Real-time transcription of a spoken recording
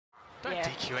Don't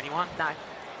DQ anyone. No.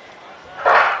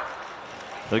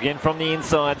 So again from the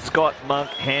inside, Scott, Monk,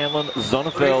 Hanlon,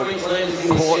 Zonneveld,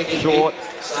 Court, Short,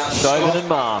 Chauvin and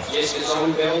Marr.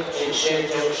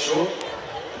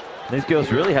 These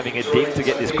girls really having a dig to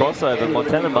get this crossover.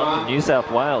 Montana Monk from New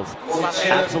South Wales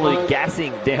absolutely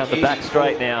gassing down the back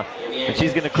straight now. And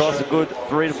she's going to cross a good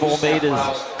 3 to 4 metres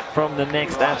from the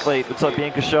next athlete. Looks like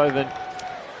Bianca Chauvin.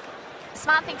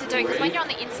 Smart thing to do, because when you're on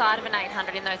the inside of an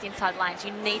 800 in those inside lanes,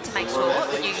 you need to make sure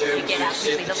that you get out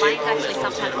quickly. The lanes actually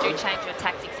sometimes do change your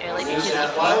tactics early, because if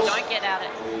you don't get out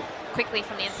it quickly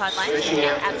from the inside lanes, you can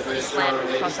get absolutely slammed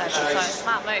with the crossover. So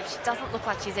smart move. She doesn't look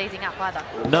like she's easing up either.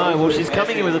 No, well, she's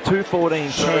coming in with a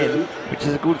 2:14.10, which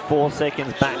is a good 4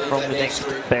 seconds back from the next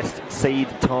best seed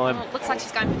time. Well, it looks like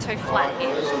she's going for 2 flat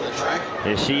here.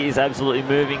 Yeah, she is absolutely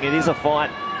moving. It is a fight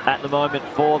at the moment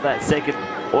for that second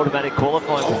automatic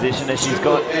qualifying position, as she's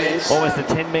got almost a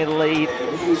 10-metre lead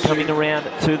coming around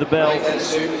to the bell.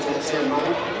 See her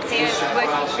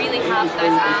working really hard with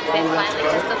those arms. They're flailing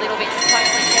just a little bit. Just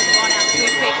hopefully she hasn't gone out too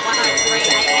quick.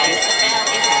 103.88. The bell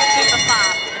is super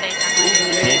fast for these young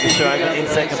ladies. Bianca Chauvin in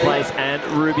second place, and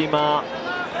Ruby Marr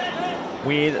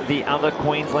with the other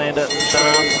Queenslander,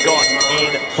 Star Scott,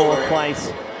 in fourth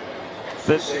place.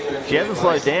 But she hasn't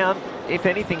slowed down. If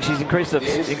anything, she's increased that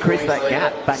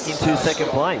gap back into second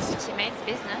place. She means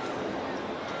business.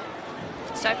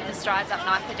 Sophie the strides up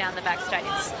nicely down the back straight.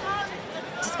 It's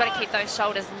just got to keep those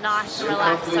shoulders nice and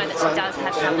relaxed so that she does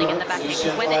have something in the back end.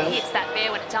 Because when it hits that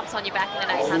bear, when it jumps on your back in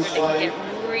an 800, it can get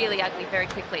really ugly very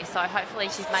quickly. So hopefully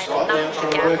she's made enough of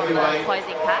a gap on the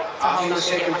closing pack to hold on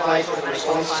to get one of those automatic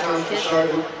qualifiers.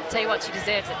 Because tell you what, she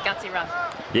deserves it. Gutsy run.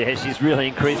 Yeah, she's really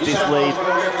increased this lead.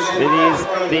 It is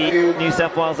the New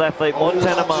South Wales athlete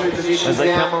Montana Monk. As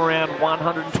they come around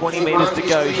 120 metres to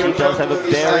go, she does have a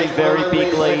very, very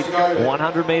big lead.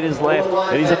 100 metres left.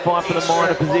 It is a fight for the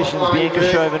minor positions. Bianca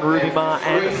Chauvin, Ruby Marr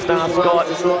and Star Scott.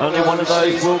 Only one of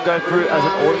those will go through as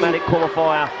an automatic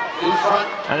qualifier.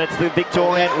 And it's the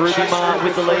Victorian Ruby Marr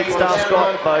with the lead. Star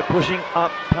Scott, though, pushing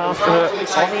up past her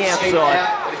on the outside.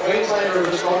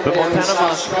 But Montana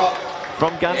Monk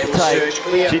from gun to tape,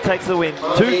 she takes the win,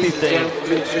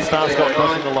 2:15. Star Scott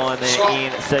crossing the line there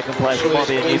in second place. It might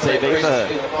be a new PB for her.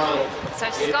 So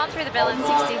she's gone through the bell in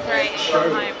 63 and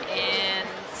come home in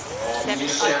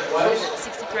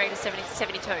 63 to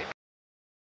 72.